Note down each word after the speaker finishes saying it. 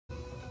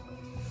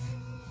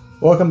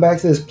Welcome back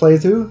to this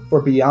playthrough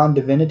for Beyond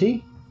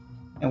Divinity,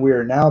 and we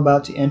are now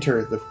about to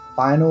enter the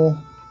final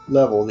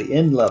level, the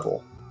end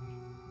level,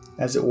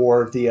 as it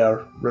were, of the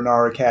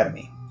Raanaar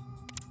Academy.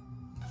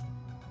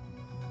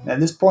 At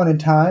this point in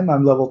time,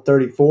 I'm level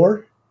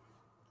 34.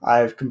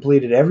 I've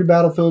completed every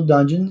battlefield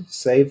dungeon,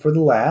 save for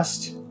the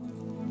last.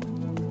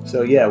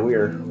 So yeah,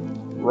 we're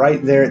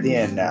right there at the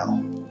end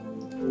now.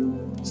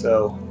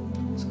 So,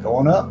 let's go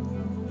on up.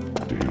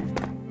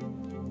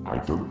 Damian, I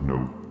don't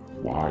know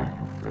why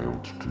you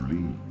failed to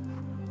leave.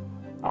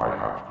 I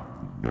have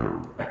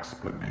no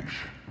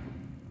explanation.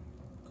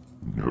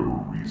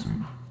 No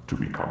reason to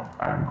become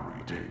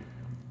angry, Damian.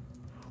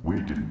 We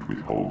didn't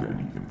withhold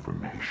any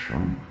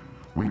information.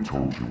 We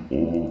told you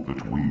all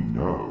that we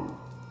know.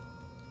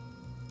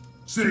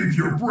 Save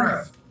your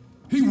breath.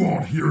 He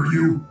won't hear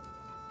you.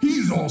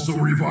 He's also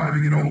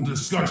reviving an old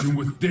discussion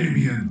with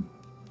Damian.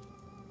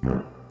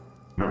 No,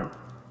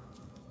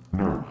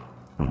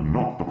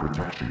 not the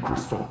protection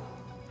crystal.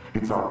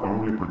 It's our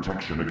only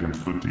protection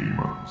against the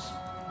demons.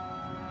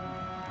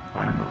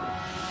 I know.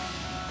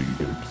 The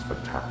imps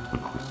attacked the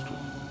crystal.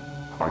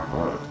 I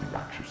heard the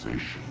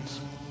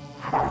accusations.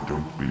 I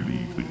don't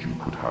believe that you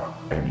could have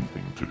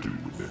anything to do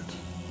with it.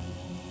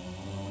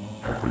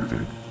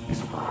 Everything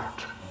is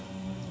right.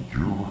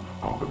 You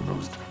are the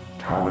most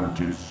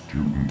talented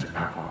student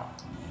ever.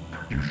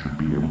 You should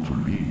be able to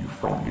leave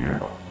from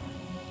here.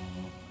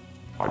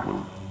 I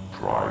will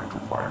try to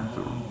find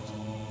those.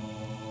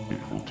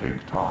 It will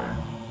take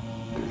time.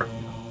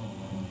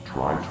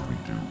 Try to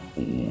redo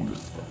all the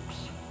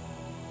steps.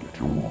 Get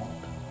your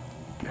wand,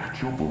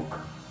 get your book,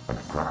 and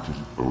practice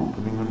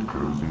opening and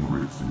closing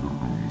rifts in the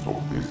rooms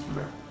of this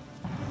level.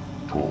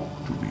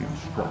 Talk to the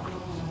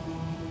instructors.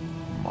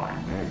 My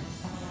name,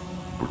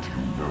 but you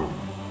know me.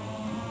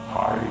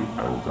 High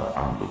Elder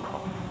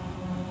Undercover.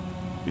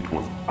 It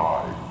was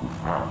I who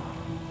found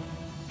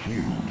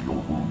you, healed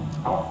your wounds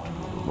after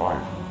your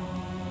arrival.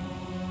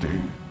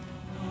 David,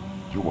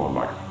 you are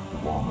like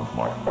one of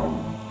my own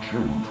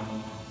children.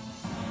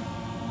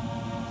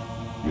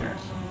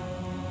 Yes,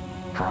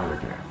 try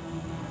again.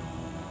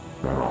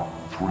 There are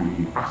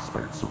 3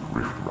 aspects of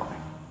rift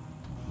running.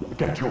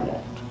 Get your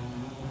wand,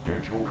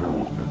 get your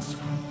coordinates,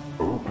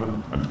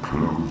 open and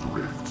close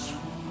rifts.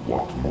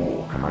 What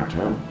more can I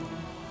tell you?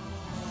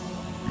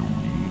 You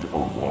need a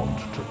wand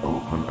to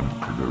open and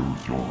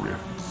close your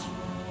rifts.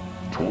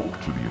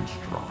 Talk to the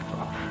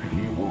instructor.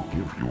 He will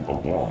give you a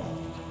wand.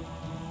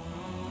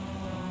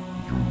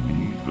 You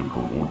need the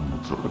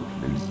coordinates of the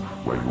place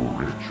where your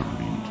rift should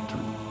lead to.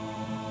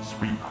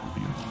 Speak with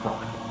the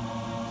instructor.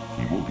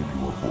 He will give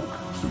you a book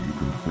so you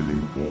can fill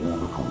in all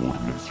the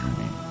coordinates you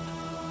need.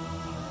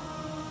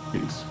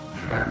 It's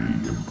very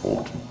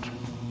important.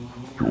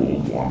 Your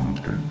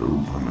wand can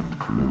open and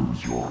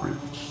close your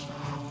rifts.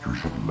 You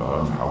should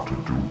learn how to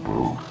do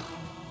both.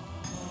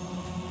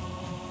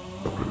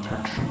 The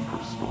protection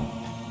crystal.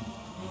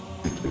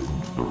 It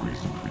isn't the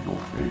reason for your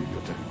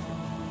failure, Damian.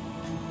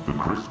 The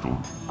crystal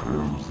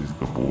closes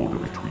the border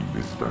between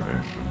this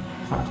dimension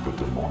and the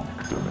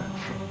demonic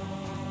dimension.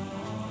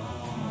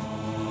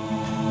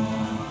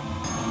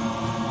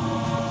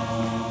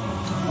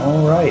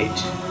 All right.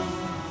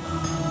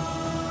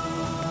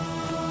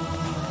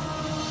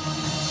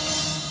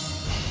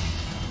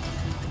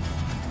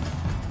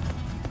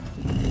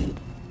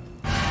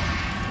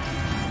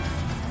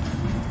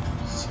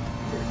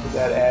 Is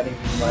that adding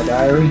to my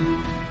diary?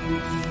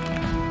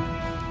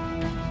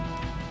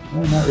 No,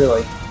 not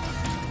really.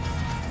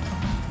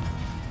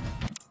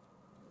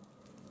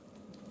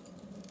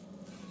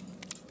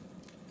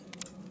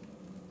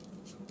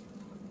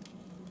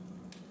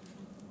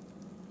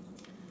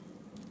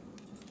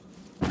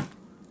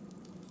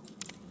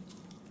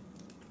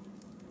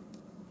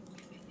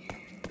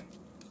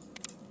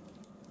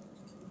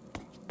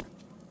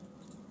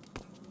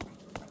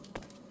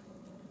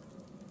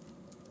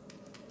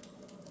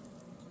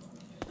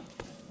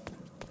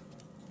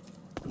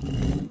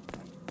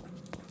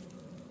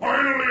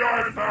 Finally,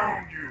 I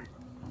found you!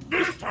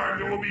 This time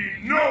there will be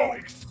no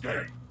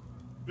escape!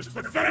 This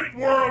pathetic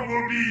world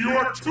will be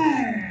your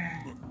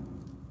tomb!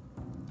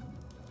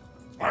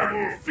 I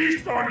will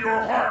feast on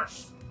your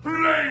hearts,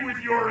 play with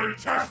your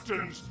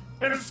intestines,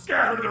 and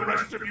scatter the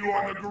rest of you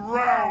on the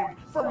ground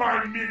for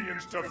my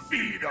minions to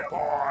feed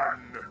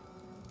upon!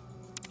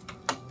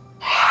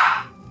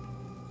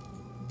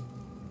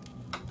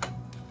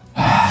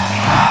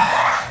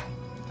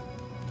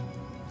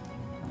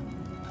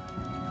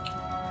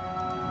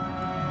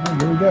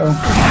 Here we go.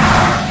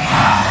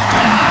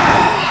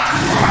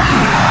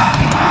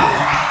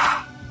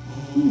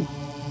 Ooh.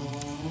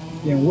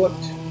 Getting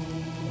whooped.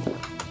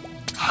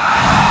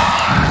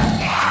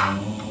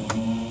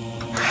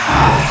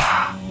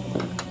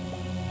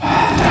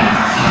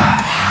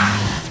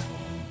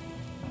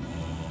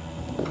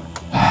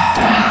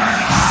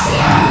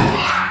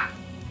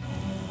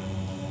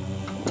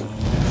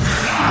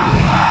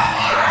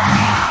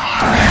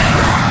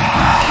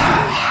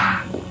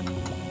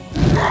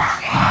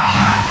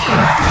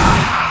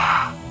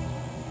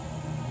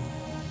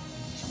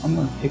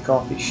 pick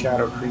off these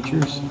shadow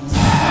creatures.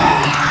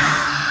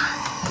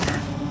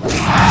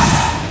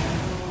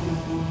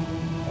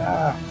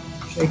 Ah,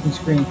 shaking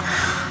screen.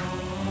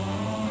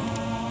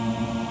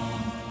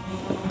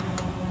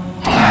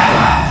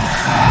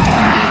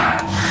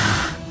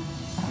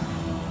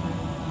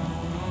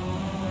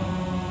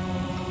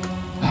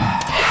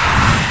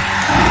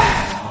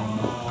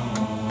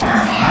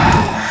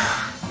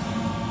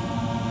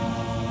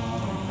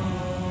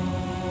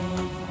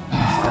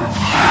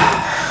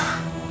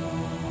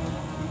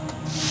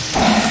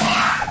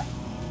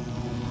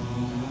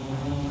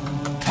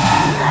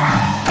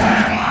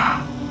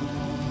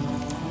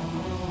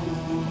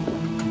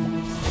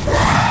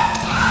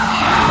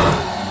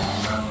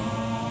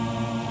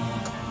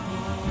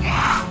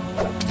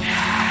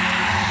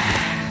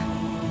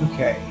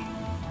 Okay,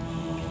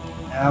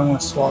 now I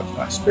want to swap to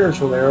my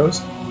spiritual arrows,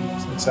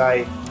 since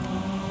I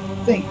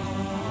think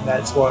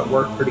that's what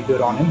worked pretty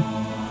good on him.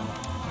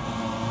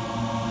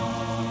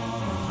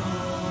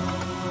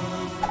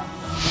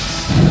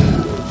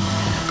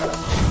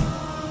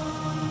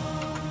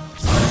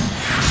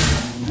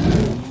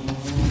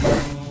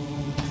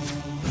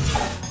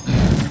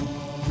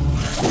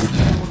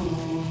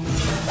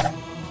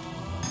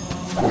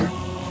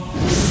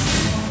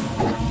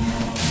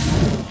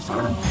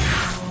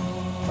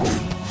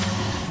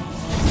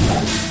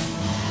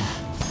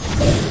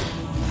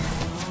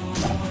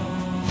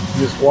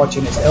 Just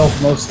watching his elf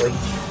mostly. I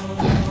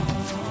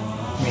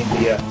mean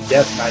the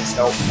Death Knight's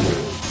elf.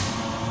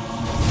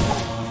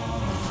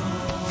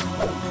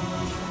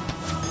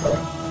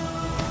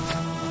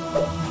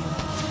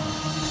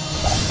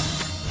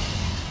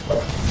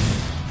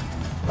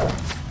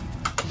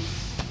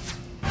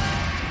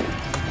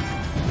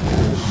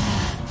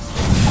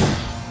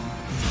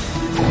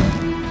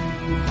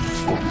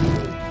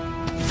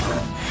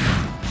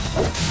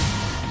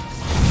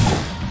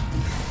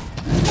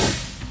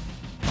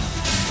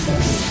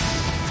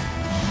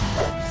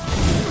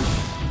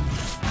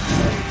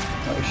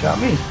 Shot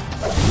me.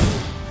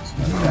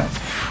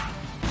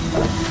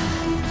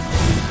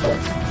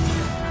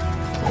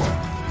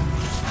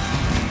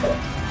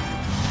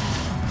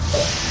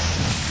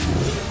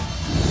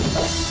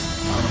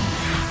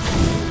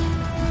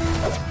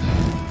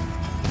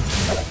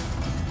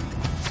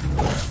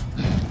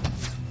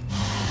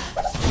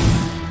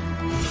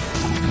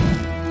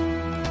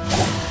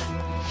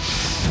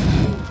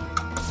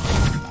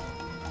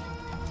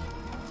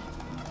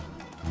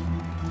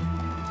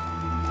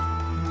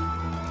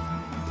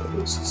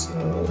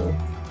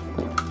 So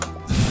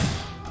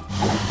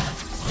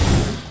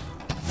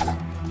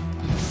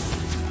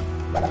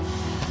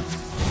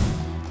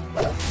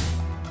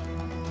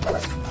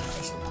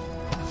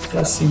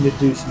does seem to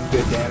do some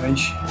good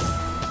damage.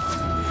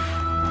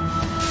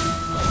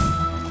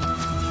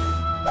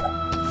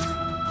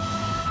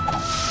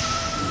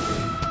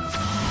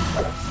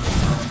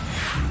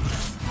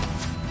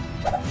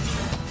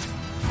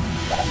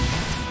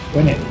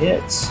 When it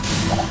hits.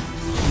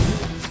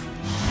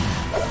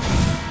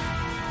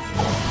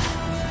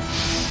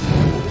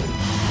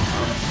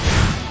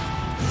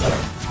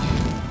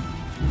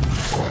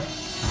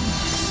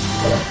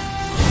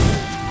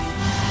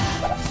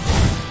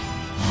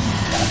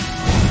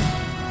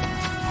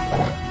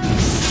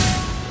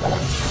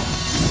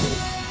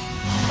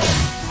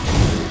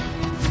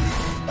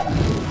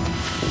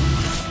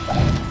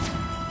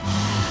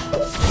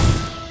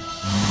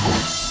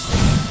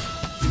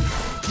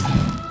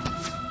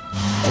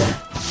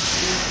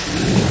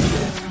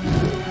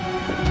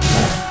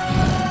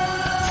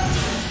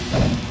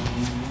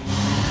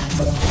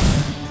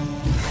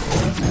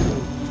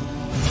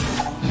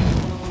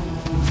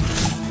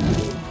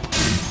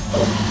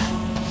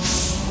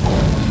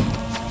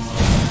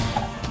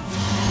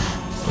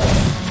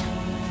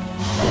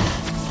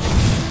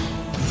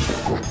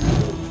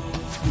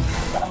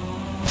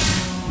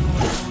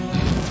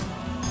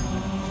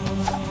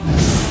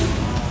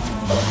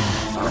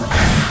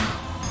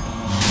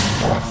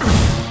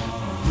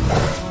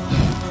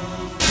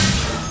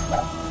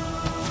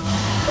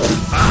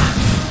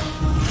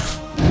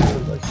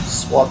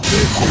 Swap to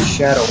his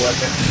shadow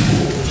weapon.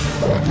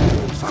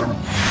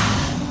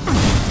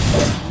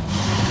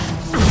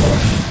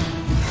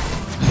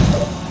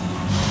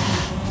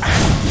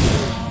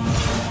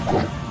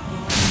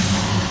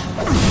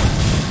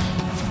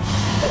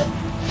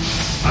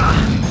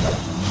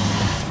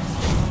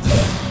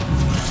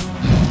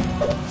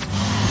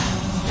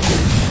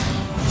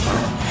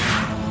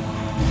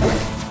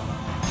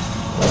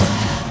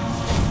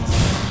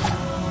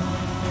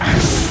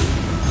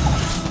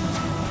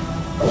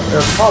 There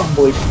are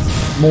probably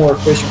more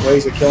efficient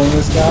ways of killing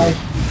this guy.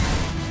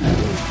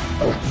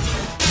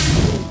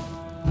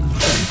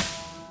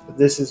 But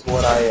this is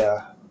what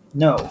I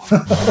know.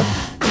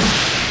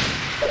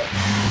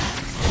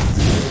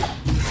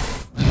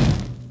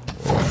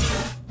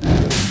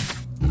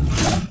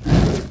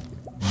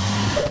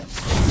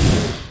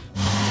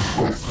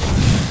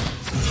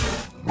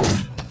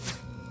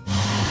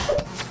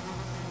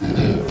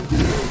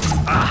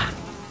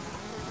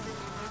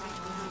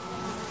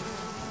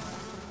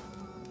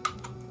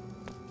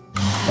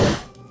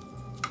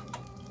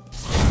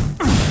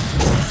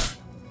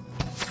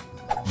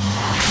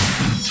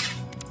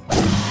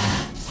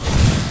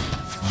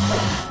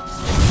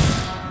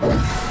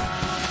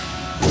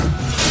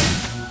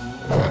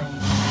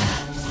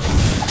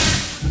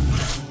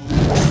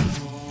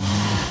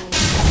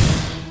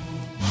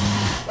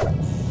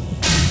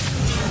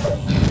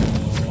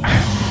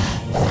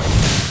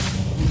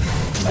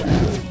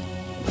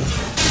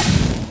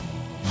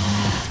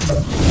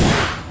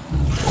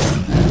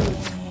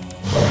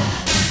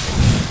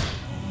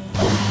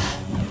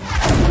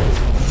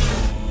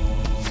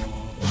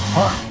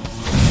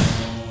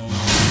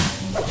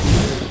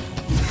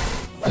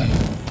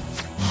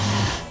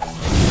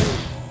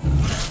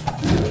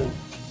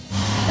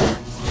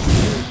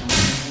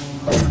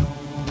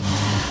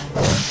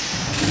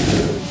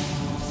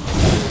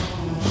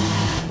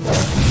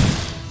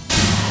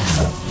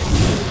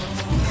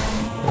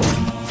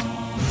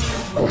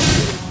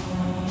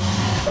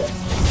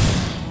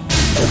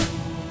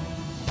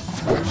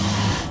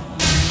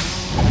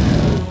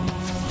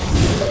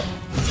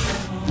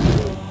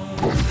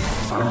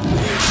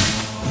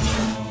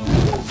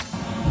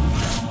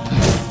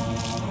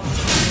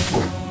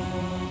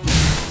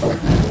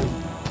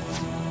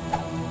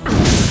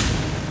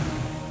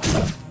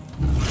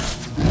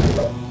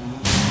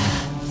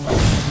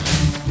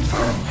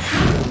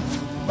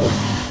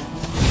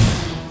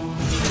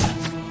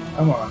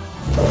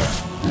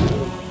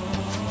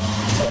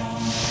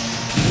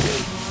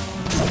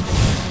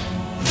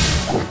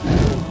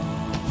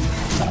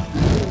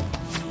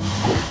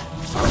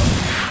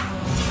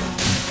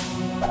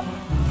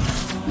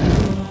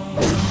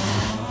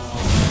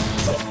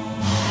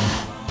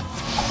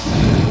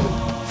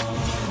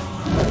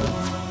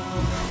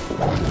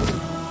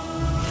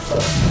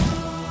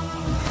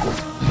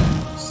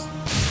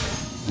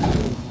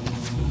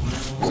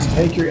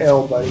 Just take your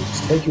L, buddy.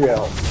 Just take your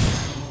L.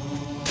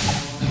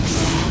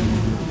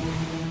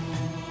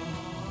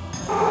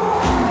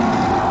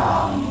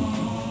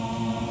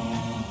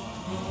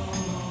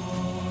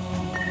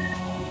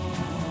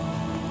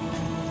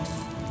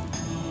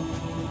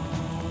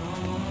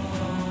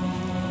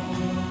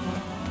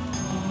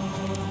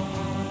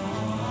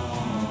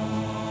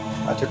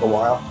 That took a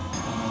while.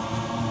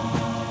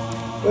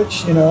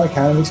 Which, you know, I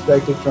kind of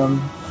expected from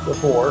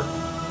before.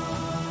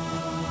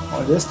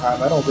 Only this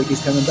time, I don't think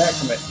he's coming back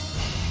from it.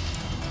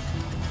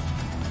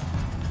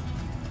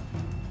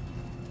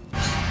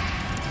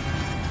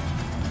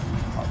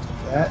 I'll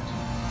take that.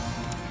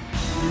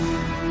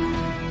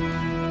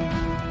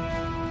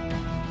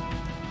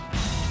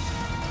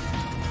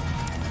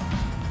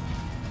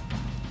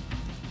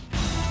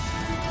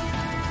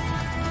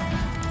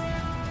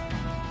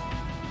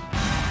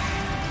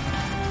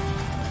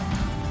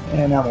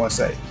 And I'm going to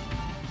save.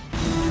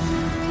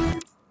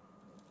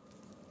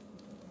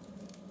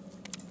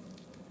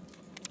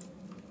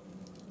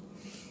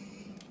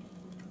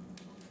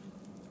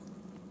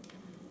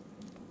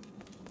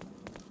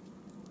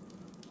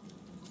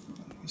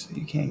 So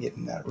you can't get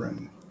in that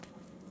room.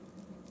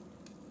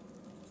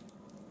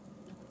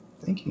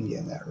 I think you can get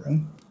in that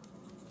room.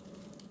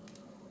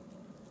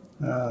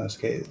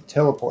 Okay,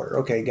 teleporter.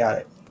 Okay, got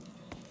it.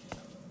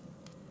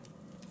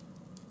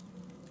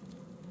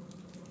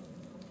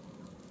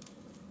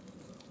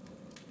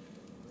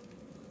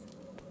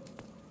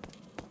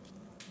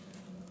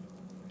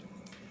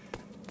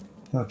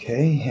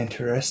 Okay,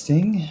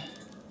 interesting.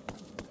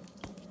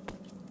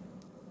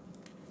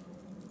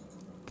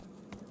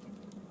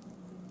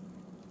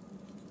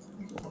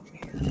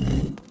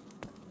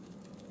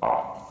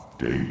 Ah,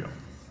 Damian.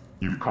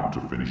 You've come to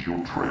finish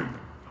your training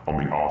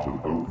on the art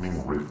of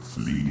opening rifts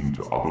leading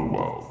to other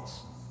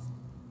worlds.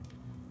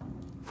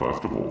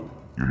 First of all,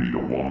 you need a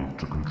wand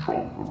to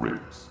control the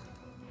rifts.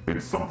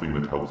 It's something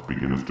that helps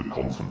beginners to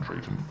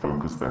concentrate and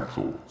focus their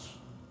thoughts.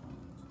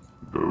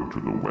 Go to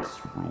the west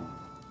room.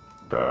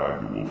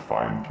 There you will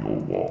find your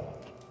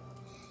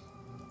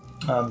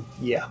wand.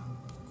 Yeah.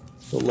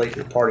 We'll late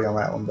your party on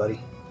that one, buddy.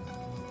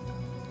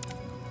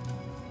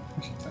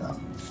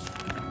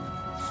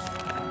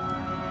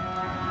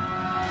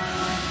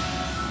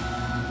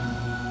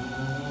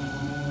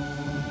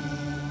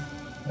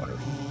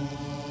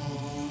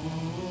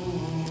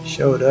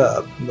 Showed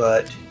up,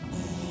 but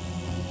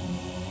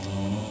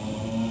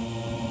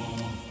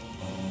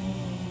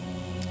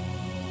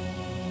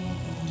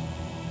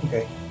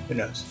okay, who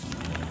knows?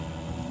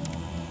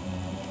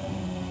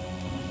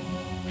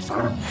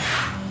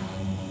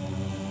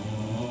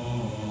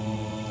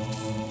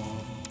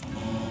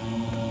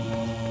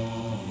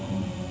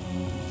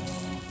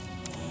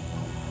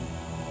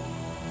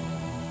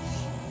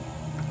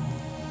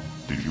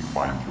 Did you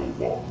find your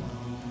wand?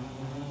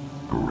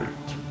 Great.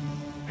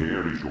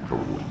 Here is your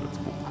coordinates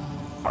book.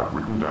 I've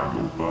written down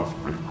your first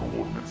rift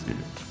coordinates in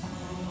it.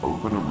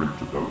 Open a rift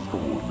to those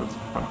coordinates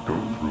and go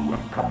through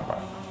and come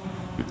back.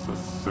 It's as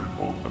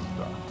simple as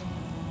that.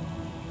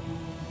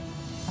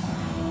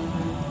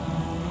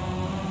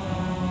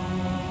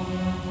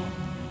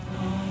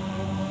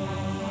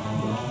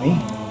 Me?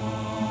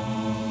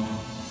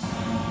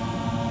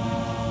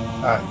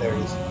 Alright, there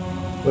it is.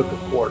 Book of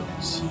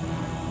coordinates.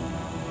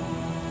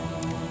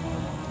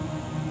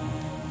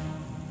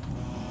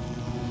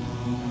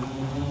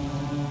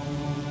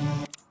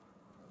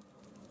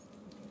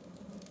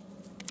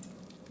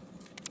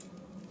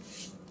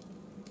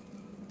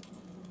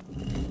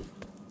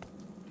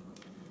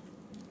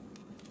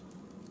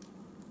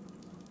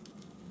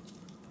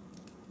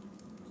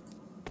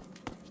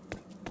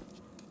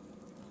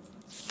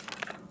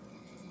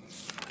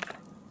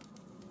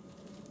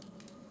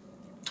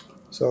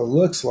 So it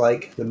looks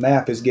like the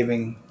map is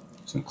giving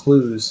some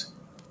clues.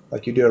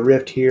 Like you do a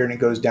rift here and it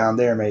goes down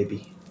there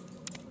maybe.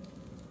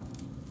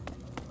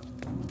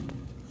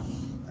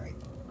 Alright.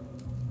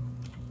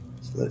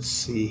 So let's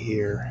see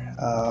here.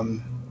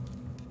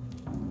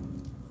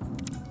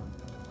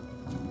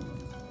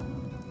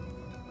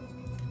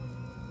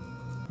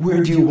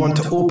 Where do you want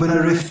to open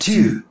a rift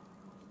to?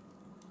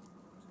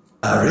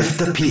 A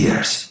rift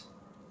appears.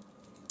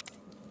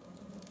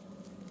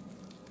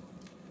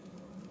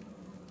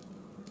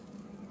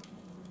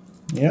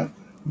 Yep,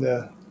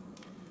 the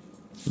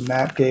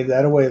map gave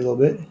that away a little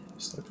bit.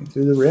 Just looking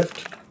through the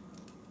rift.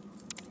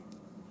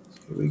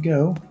 Here we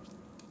go.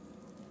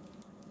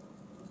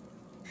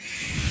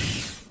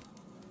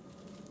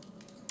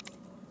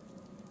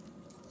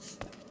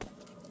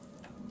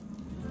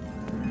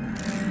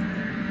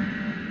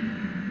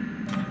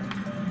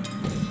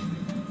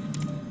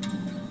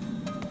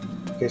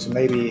 Okay, so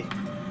maybe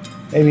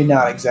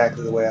not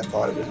exactly the way I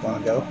thought it was going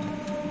to go.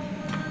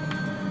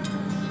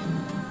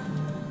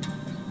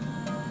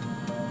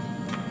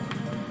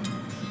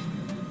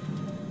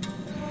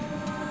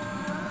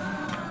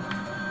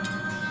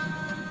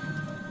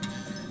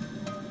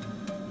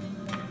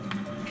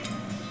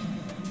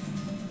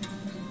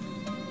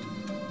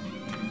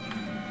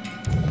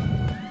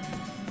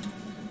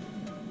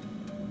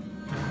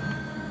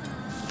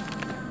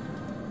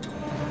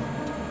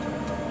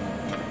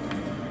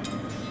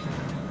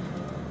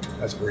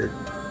 That's weird.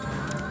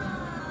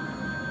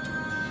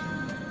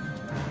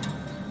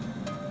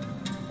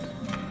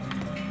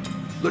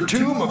 The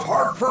Tomb of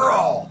Heart for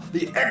All,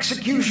 the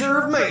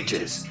executioner of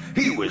mages.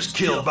 He was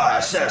killed by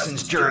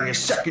assassins during his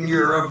second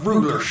year of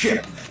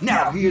rulership.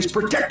 Now he is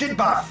protected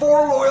by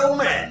 4 loyal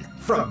men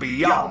from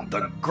beyond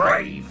the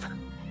grave.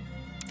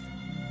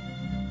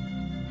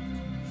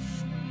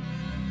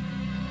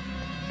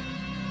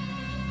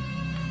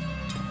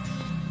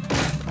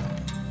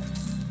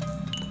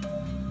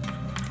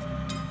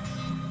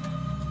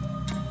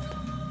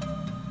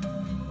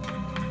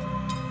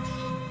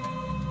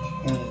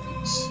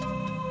 Chains.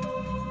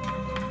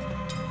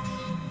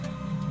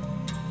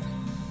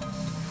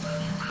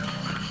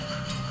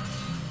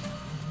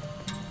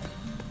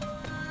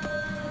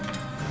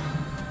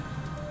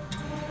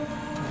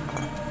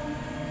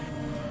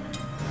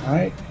 All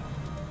right.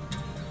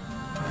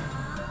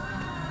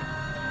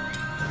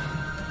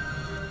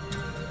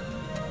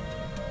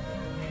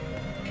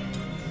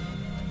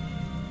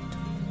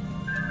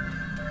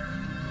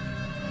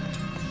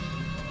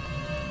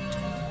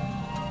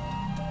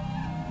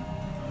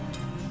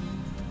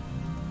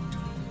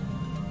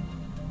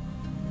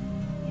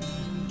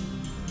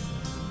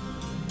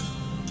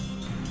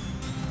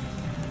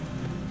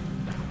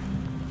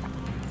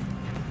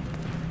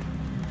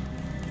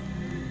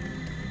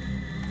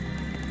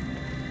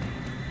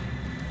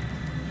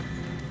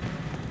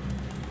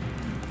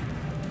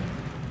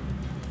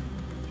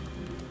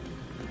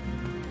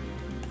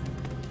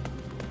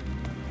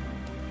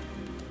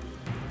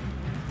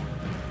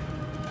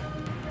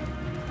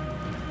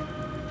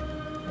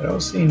 I don't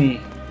see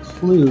any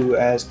clue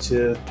as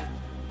to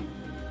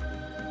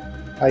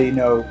how you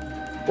know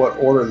what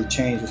order the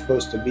chains are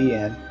supposed to be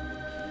in.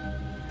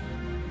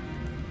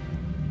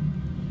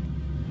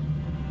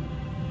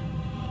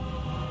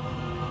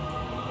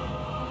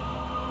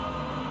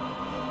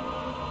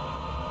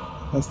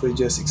 Unless they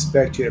just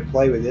expect you to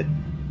play with it.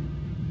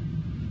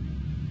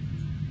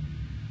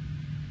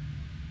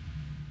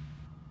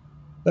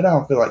 But I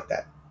don't feel like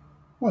that.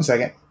 1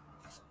 second.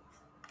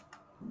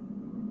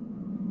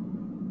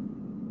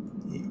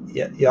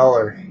 Y'all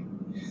are...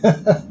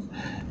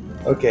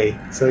 Okay,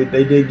 so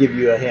they did give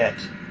you a hint.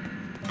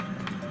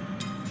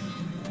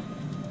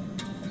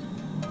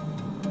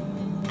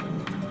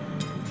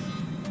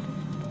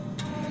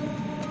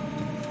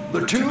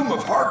 The Tomb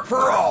of Heart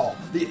for All,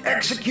 the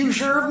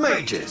executioner of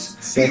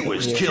mages. He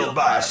was killed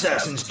by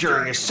assassins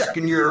during his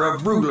second year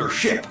of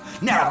rulership.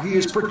 Now he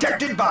is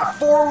protected by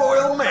 4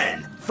 loyal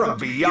men from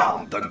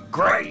beyond the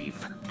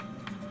grave.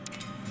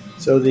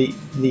 So the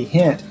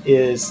hint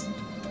is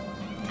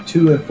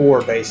 2 and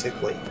 4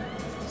 basically.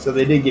 So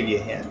they did give you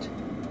a hint.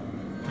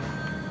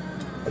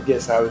 I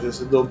guess I was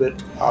just a little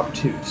bit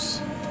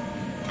obtuse.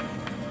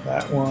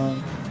 That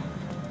one.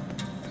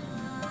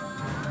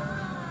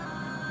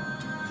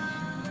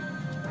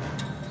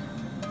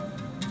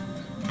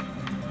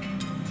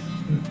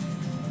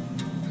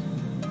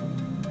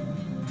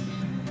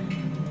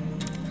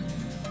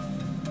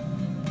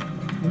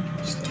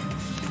 Interesting.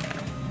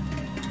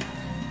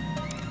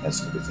 That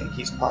stupid thing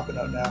keeps popping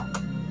up now.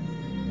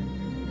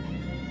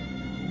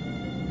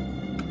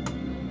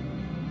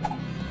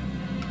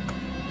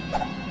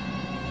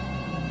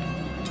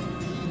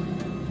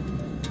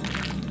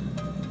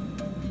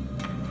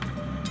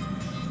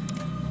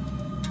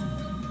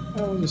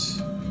 That was...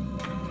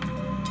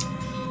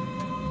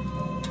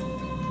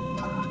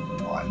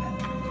 Come on.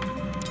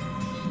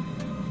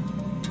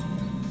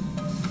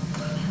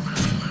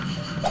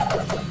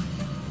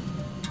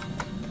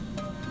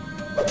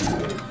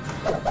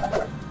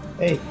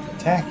 Hey,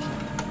 attack.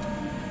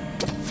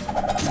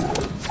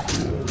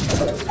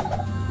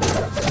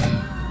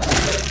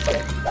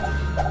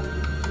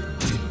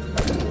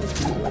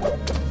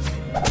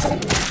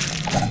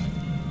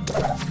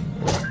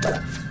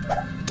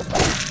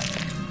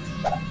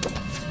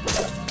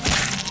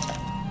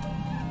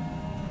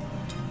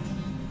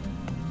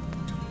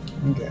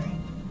 Okay.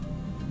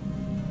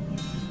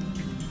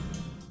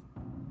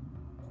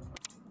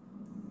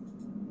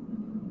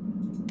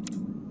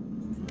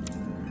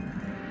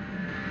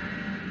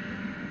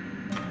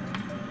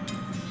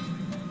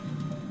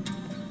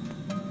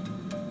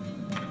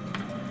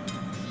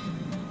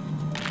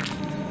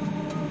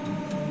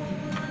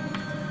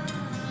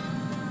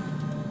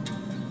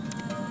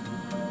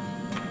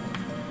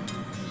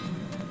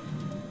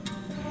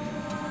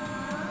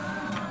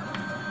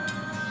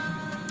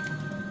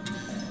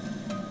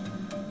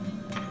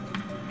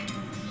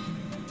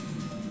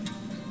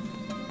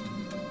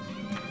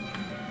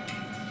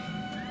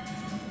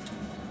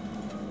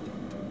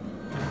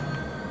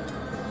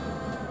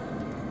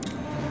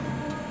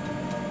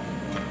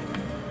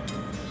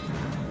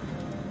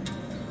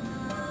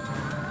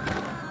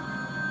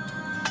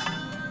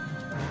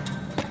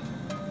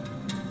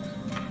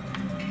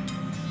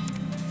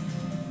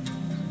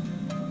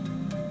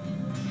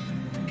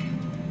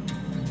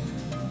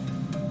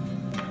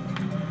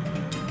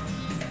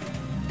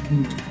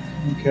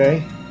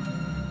 Okay.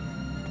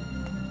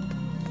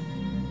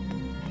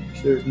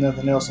 Sure there's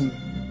nothing else I'm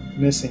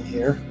missing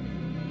here.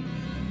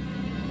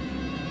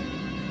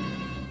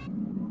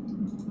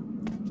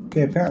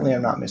 Okay, apparently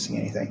I'm not missing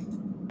anything.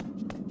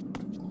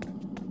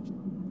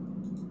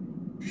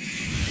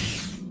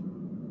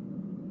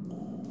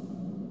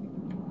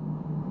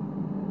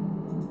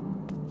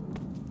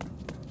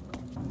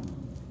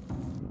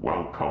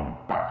 Welcome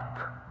back.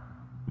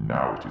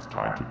 Now it is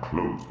time to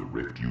close the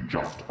rift you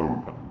just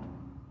opened.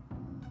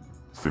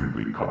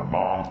 Simply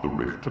command the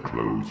rift to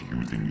close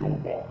using your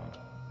wand.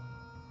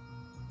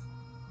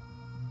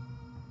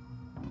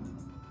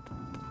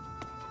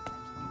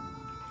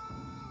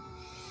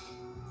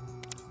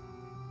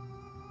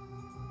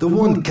 The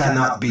wand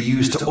cannot be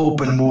used to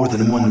open more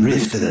than one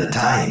rift at a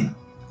time.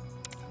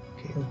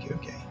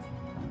 Okay.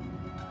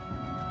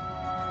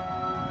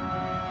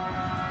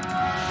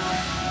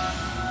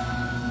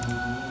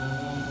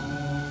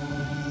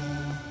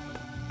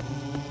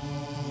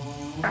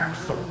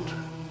 Excellent.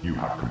 You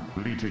have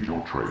completed your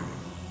training.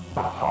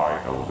 The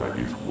High Elder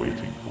is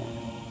waiting for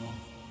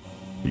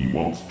you. He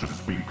wants to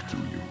speak to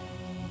you.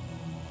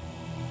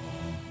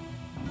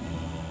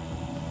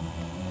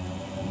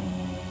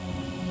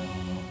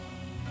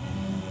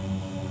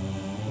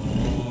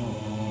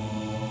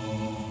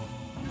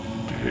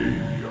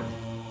 Damian,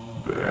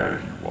 there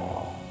you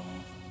are.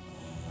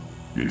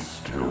 It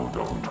still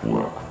doesn't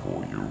work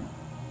for you.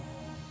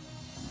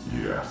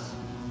 Yes,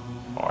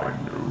 I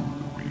know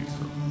the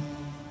reason,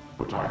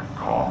 but I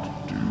can't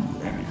do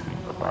anything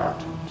about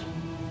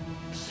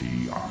it.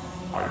 See,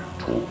 I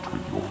talked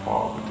with your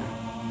father,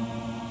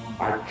 Damian.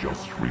 I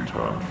just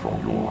returned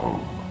from your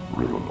home,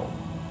 Riverlong.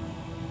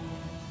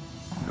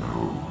 No,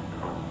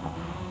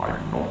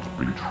 I'm not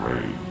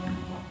betraying you.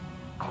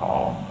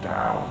 Calm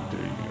down,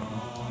 Damian.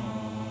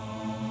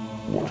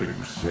 What are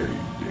you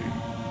saying,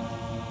 Damian?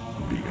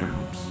 The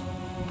imps,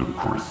 the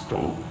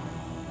crystal,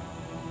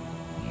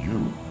 you,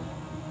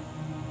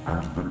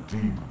 and the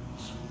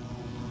demons.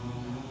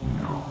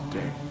 No,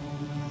 Damian,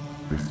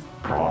 this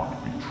can't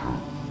be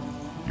true.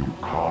 You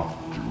can't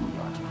do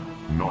that,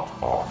 not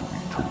after we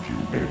took you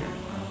in.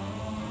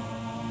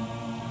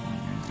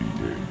 Easy,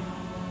 Damian.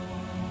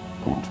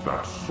 Put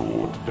that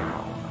sword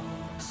down.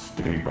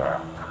 Stay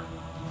back.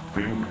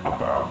 Think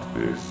about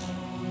this.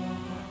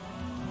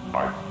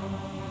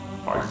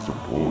 I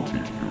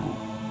supported you.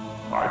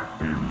 I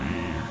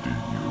believed in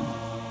you.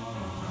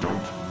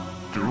 Don't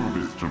do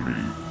this to me.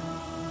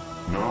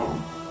 No.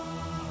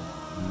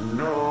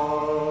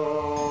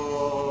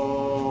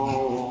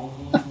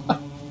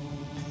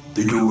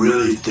 Did you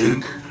really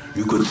think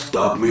you could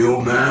stop me,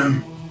 old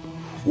man?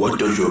 What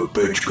does your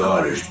bitch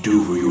goddess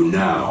do for you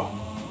now?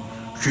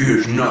 She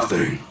is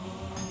nothing.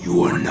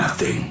 You are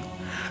nothing.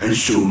 And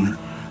soon,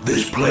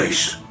 this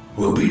place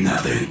will be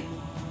nothing.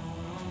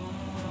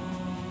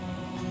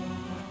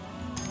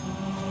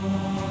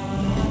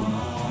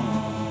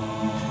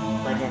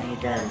 What have you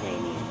done,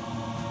 Damian?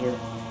 You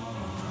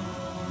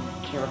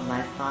killed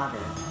my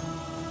father.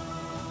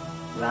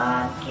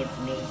 Rod gives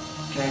me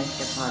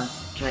strength upon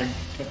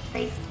strength to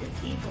face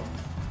this evil.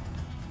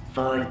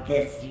 For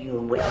this you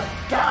will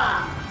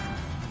die!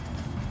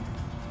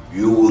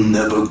 You will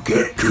never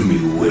get to me,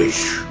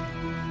 Wish.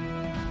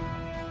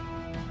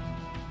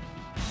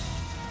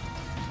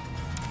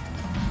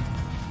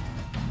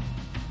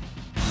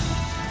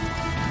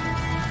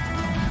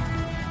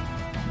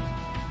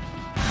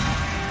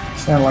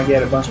 Sounded like he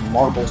had a bunch of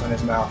marbles in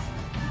his mouth.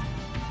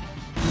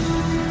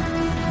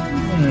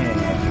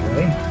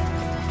 Anyway.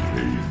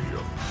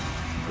 Damian,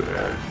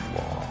 there you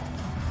are.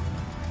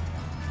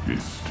 It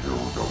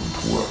still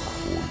doesn't work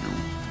for you.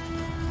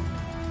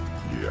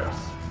 Yes,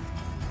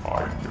 I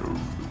know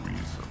the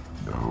reason.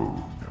 No.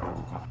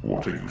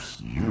 What are you?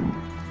 Easy,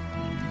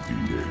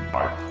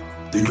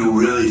 Damian. Did you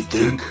really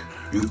think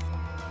you...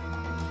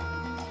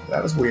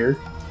 That was weird.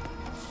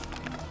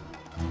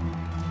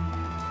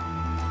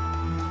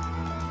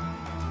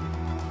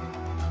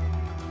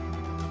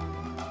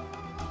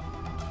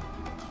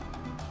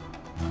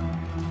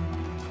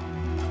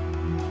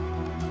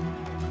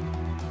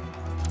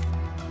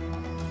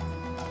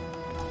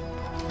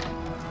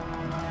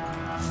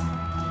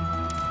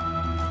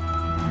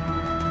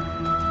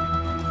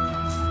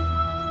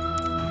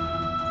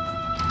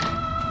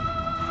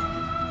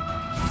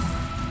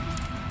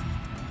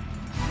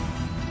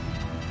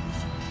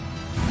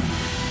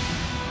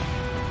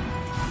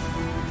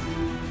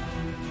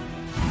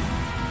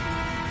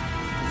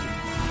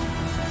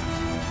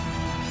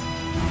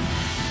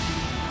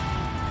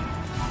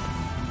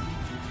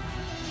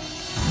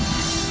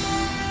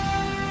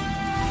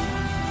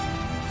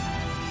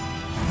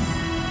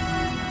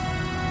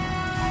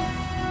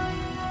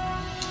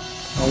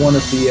 I wonder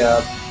if the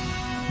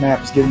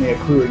map is giving me a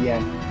clue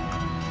again.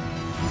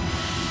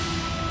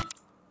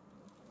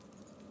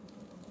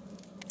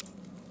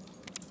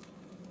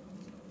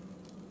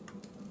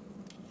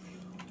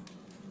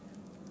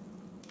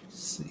 Let's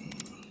see.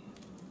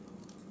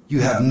 You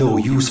have no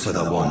use for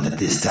the wand at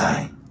this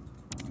time.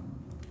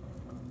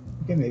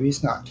 Okay, maybe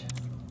it's not.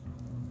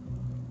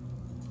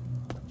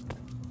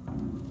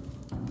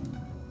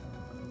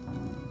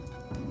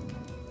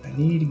 I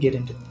need to get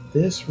into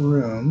this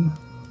room.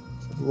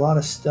 There's a lot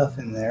of stuff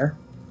in there.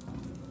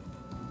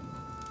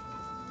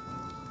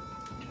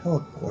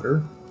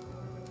 teleporter.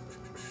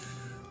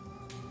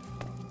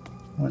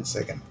 1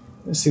 second.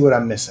 Let's see what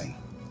I'm missing.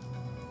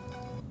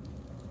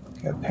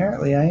 Okay,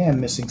 apparently I am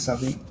missing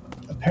something.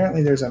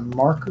 Apparently there's a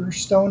marker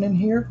stone in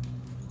here.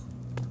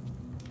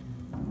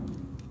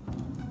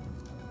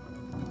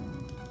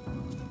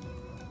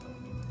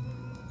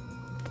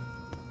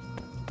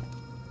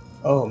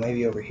 Oh,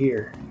 maybe over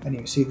here. I didn't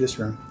even see this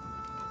room.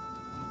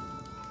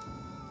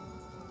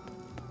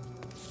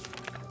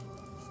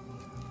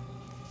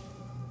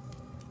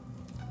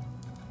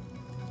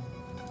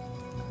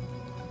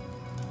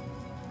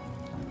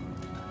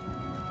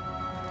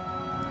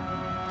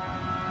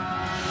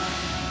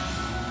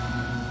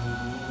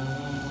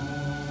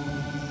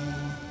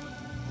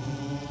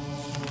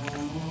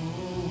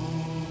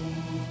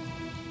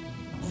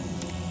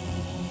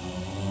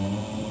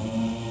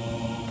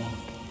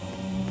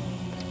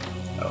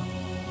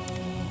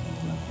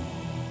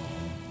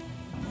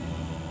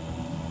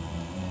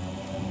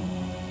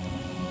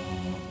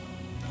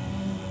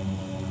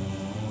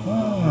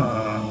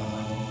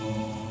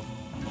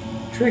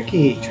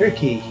 Tricky,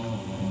 tricky.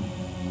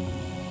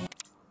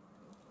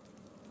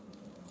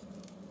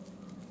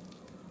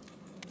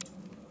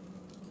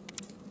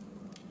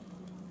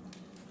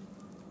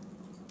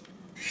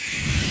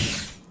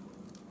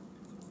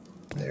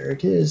 There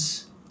it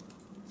is.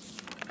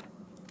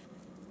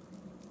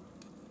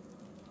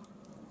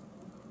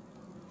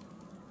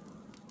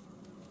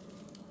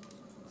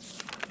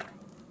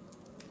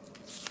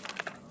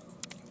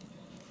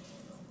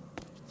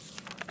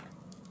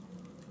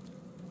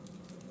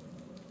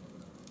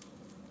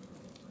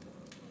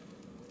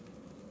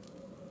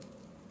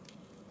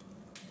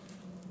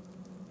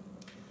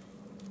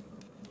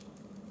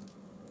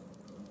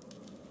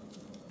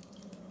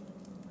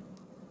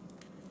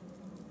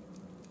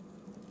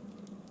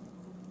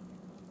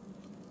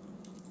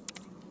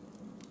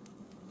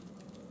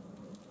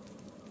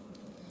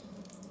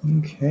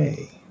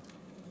 Okay.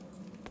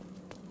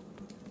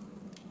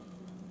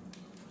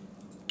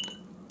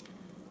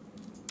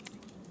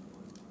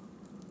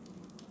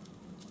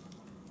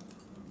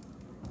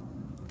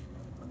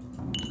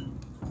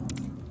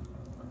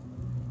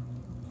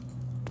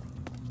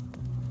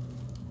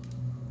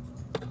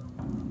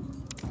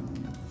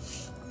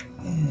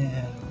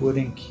 And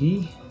wooden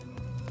key.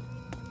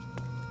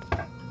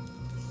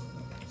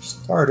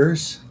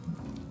 Starters.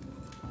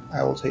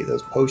 I will take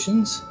those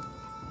potions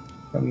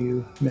from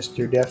you,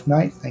 Mr. Death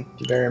Knight. Thank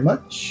you very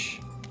much.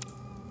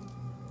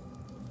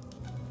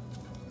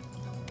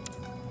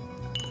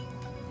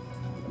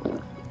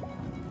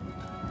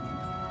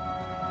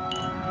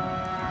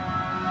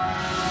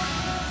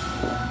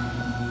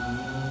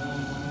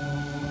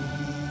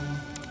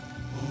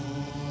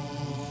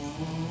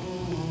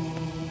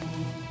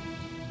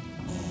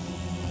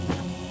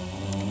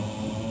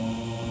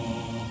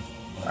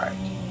 Alright.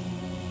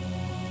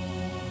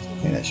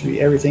 Okay, that should be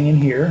everything in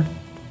here.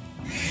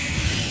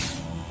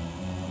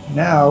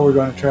 Now we're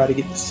going to try to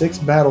get the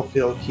 6th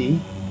battlefield key.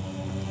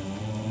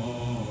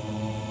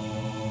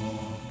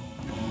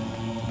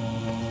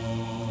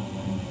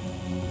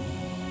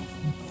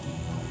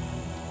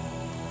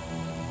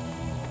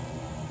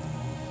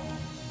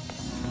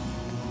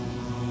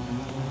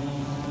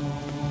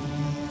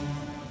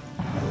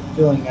 I have a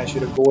feeling I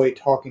should avoid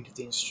talking to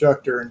the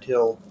instructor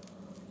until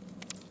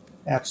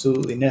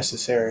absolutely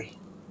necessary.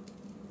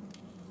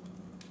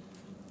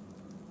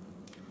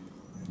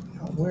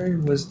 Now, where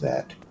was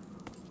that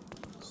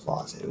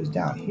closet? It was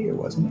down here,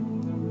 wasn't it?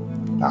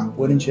 Ah,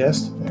 wooden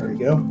chest. There we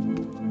go.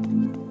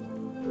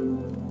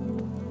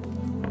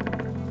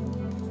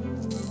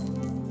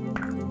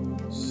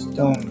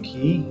 Stone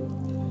key.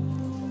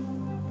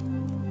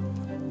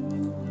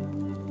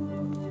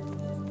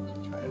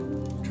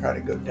 Try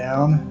to go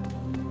down.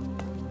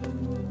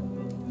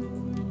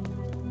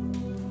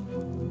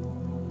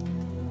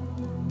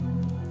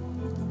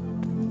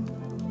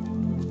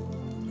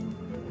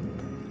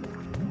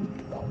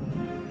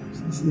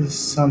 This is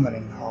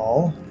summoning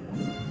hall.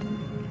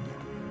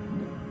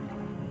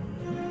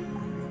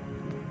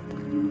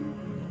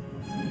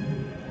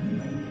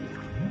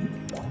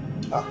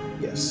 Ah,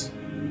 yes.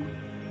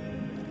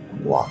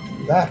 Walk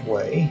that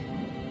way.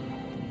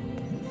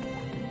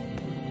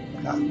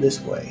 Not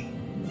this way.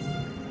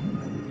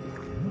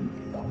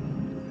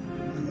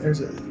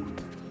 There's a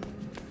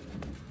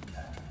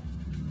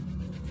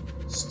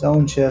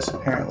stone chest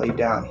apparently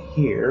down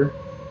here.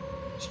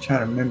 Just trying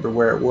to remember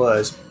where it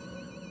was.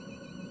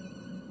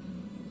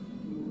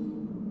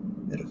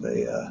 Bit of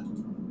a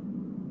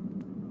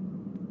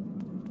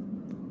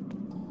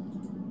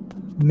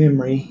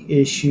memory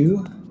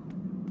issue.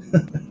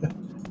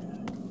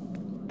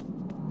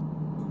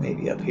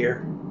 Maybe up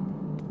here.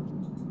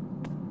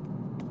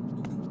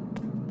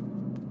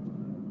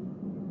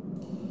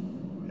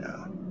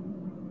 No.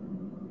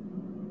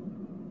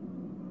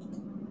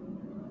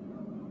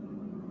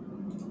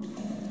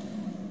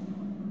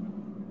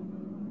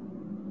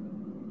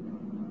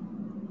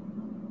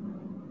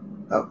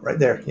 Oh, right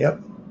there.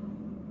 Yep.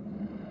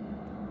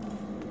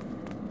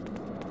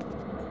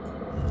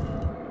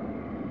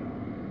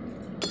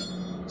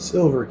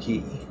 Silver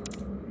key.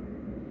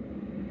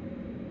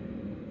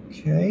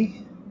 Okay.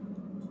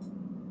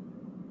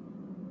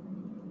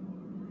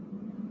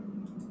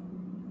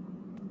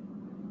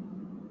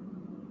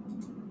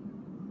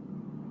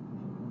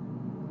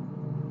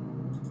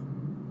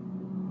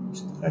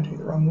 Did I take it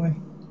the wrong way?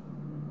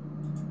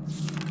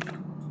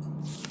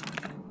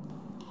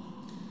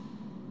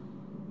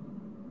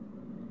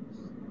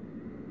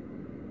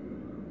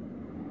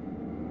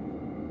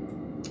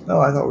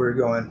 Oh, I thought we were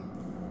going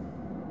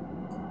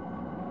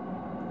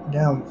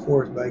down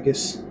before, but I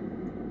guess...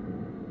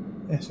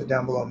 Yeah, so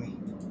down below me.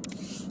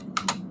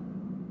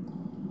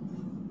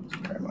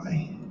 Where am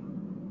I?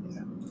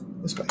 Yeah,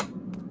 this way.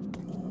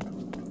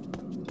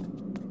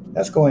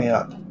 That's going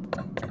up.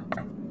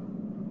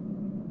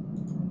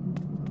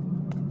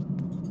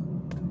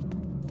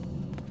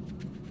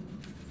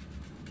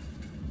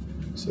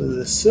 So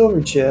the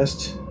silver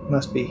chest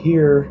must be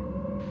here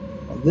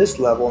on this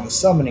level, on the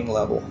summoning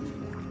level.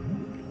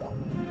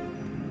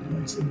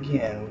 Once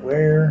again,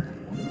 where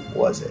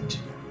was it?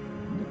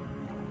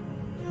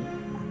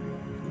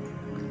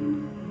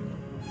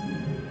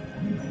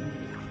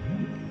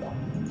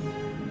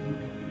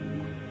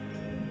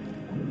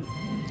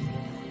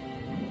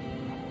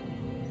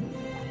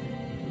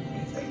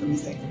 Let me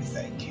think. I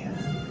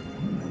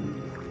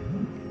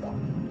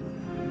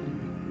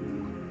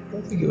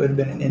don't think it would have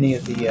been in any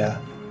of the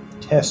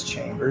test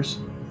chambers.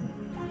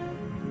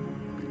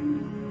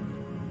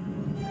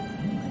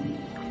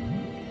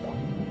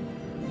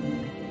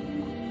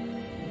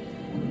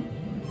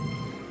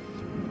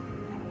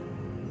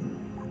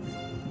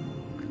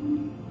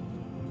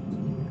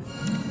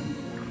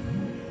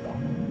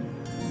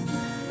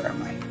 Where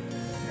am I?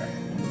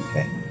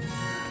 Okay.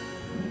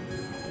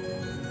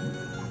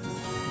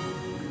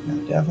 No,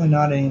 definitely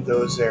not any of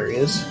those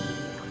areas.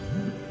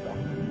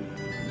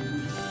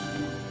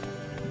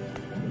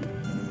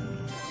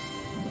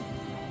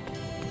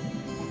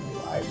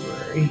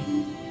 Library.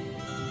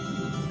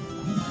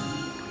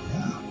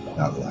 No,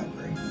 not the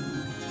library.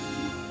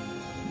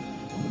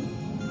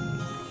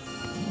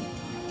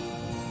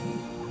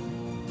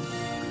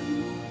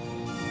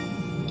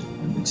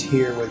 It's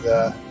here with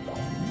a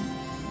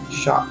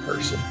shop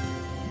person.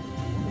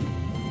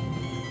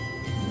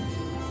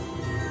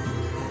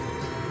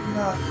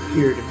 Not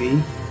appear to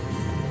be.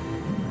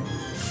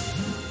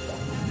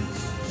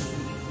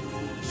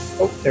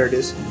 Oh, there it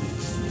is.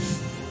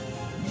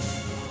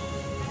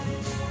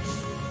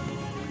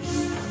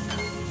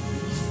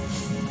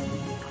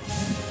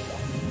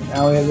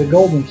 Now we have the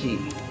golden key.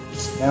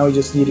 So now we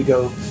just need to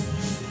go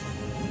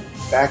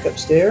back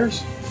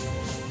upstairs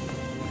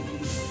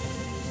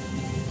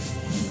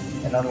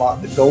and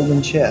unlock the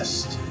golden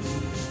chest.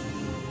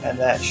 And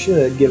that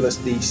should give us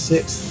the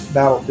 6th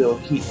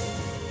battlefield key.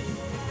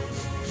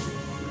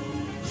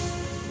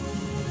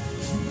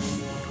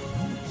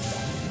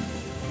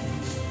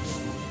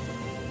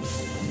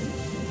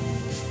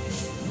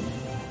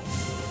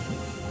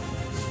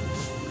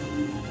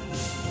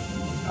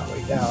 Not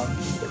way down,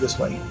 but this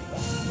way.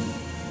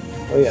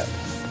 Way up.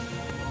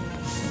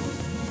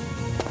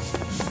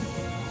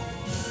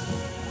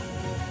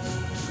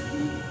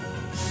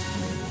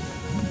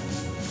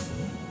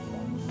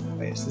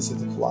 Wait, so this is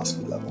the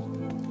philosophy level.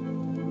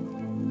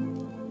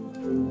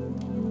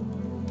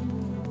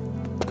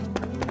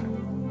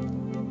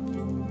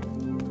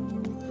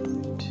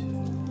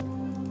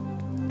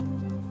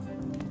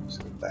 Let's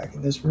go back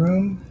in this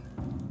room.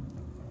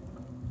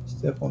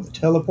 Step on the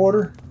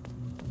teleporter.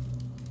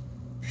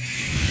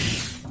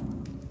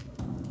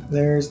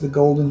 There's the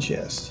golden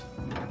chest.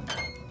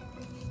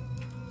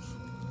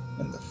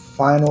 And the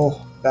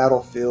final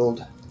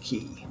battlefield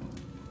key.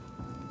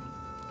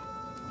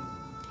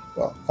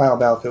 Well, final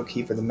battlefield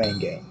key for the main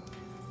game.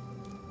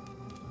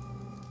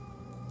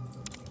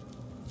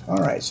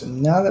 Alright, so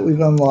now that we've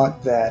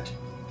unlocked that,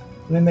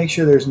 let me make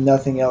sure there's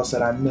nothing else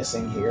that I'm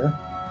missing here.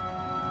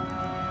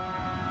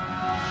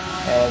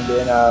 And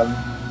then,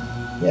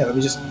 yeah, let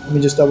me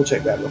just double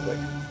check that real quick.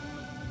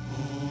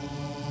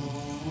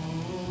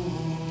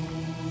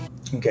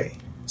 Okay,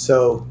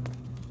 so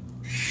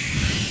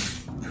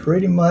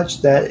pretty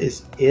much that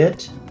is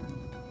it.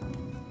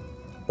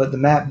 But the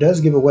map does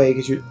give away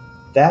because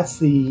that's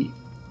the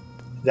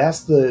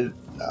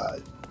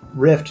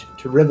rift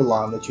to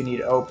Rivellon that you need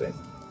to open.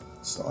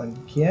 So I'm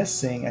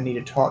guessing I need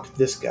to talk to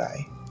this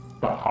guy.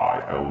 The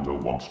High Elder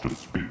wants to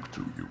speak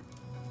to you.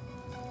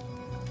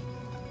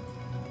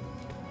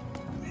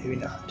 Maybe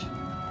not.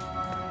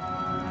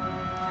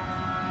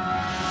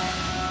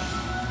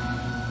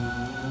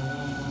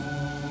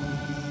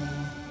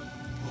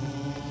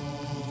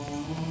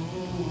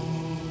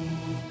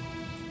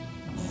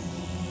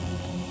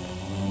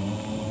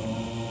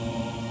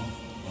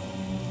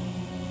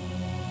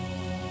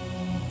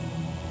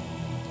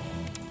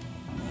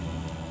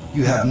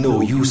 You have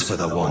no use for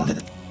the one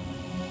that...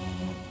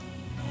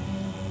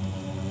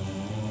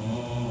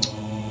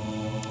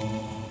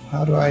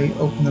 How do I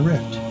open the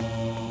rift?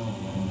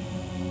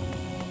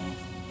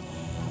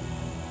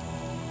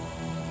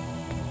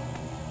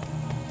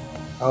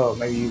 Oh,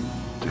 maybe you...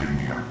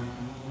 Damian,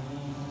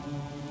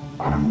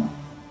 are you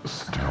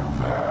still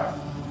there?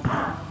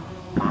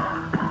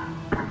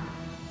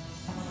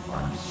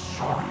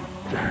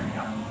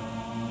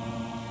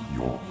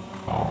 Your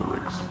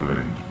father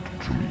explained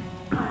to me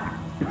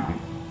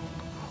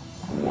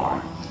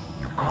why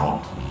you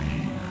can't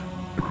leave.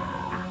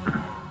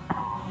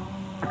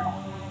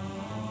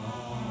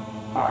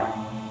 I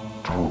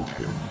told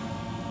him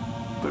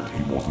that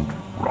he wasn't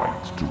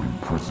right to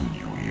imprison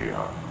you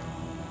here.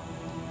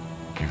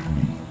 Give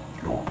me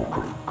your book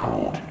of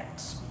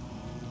coordinates.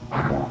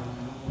 I will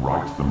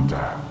write them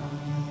down.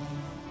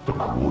 The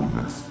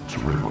coordinates to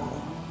River.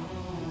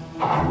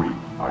 Hurry,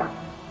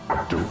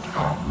 I don't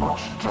have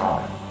much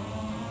time.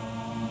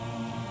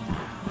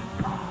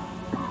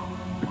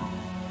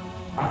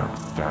 I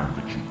understand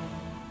that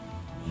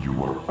you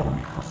were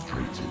only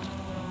frustrated.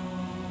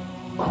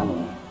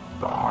 Call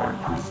the High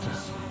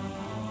Priestess.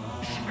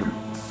 She can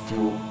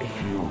still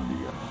heal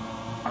me,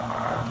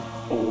 and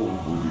all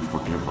will be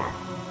forgiven.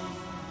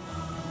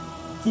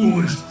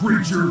 Foolish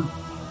creature!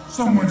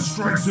 Someone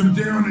strikes him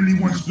down and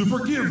he wants to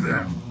forgive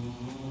them.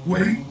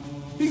 Wait,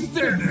 he's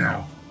dead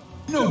now.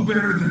 No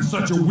better than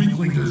such a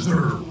weakling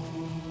deserve.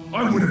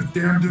 I would have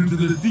damned him to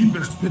the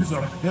deepest pits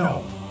of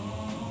hell.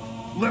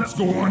 Let's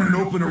go on and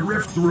open a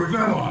rift to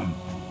Revelon.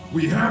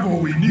 We have all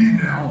we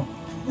need now.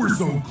 We're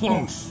so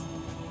close.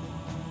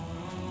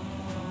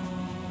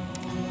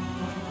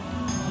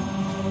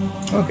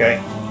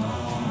 Okay.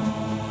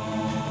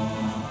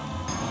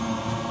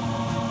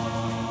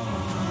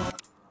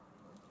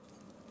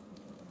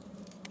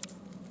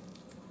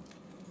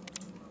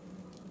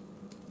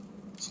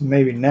 So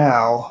maybe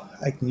now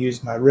I can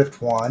use my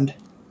Rift Wand.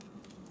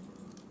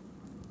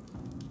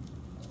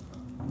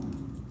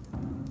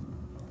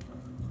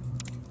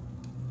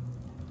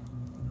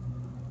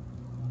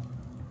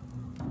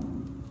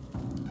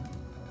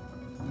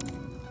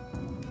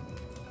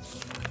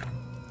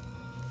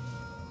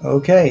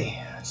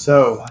 Okay,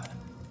 so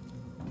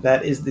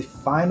that is the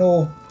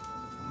final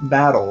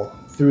battle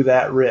through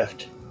that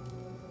rift.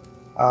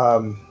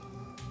 I'm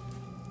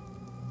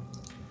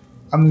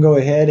going to go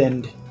ahead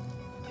and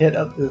hit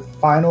up the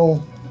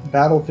final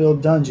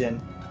battlefield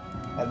dungeon,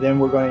 and then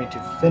we're going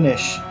to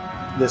finish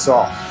this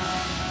off.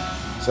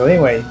 So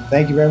anyway,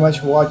 thank you very much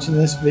for watching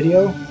this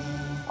video.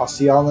 I'll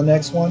see y'all in the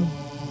next one.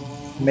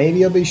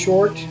 Maybe it'll be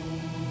short.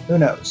 Who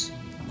knows?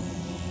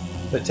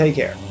 But take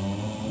care.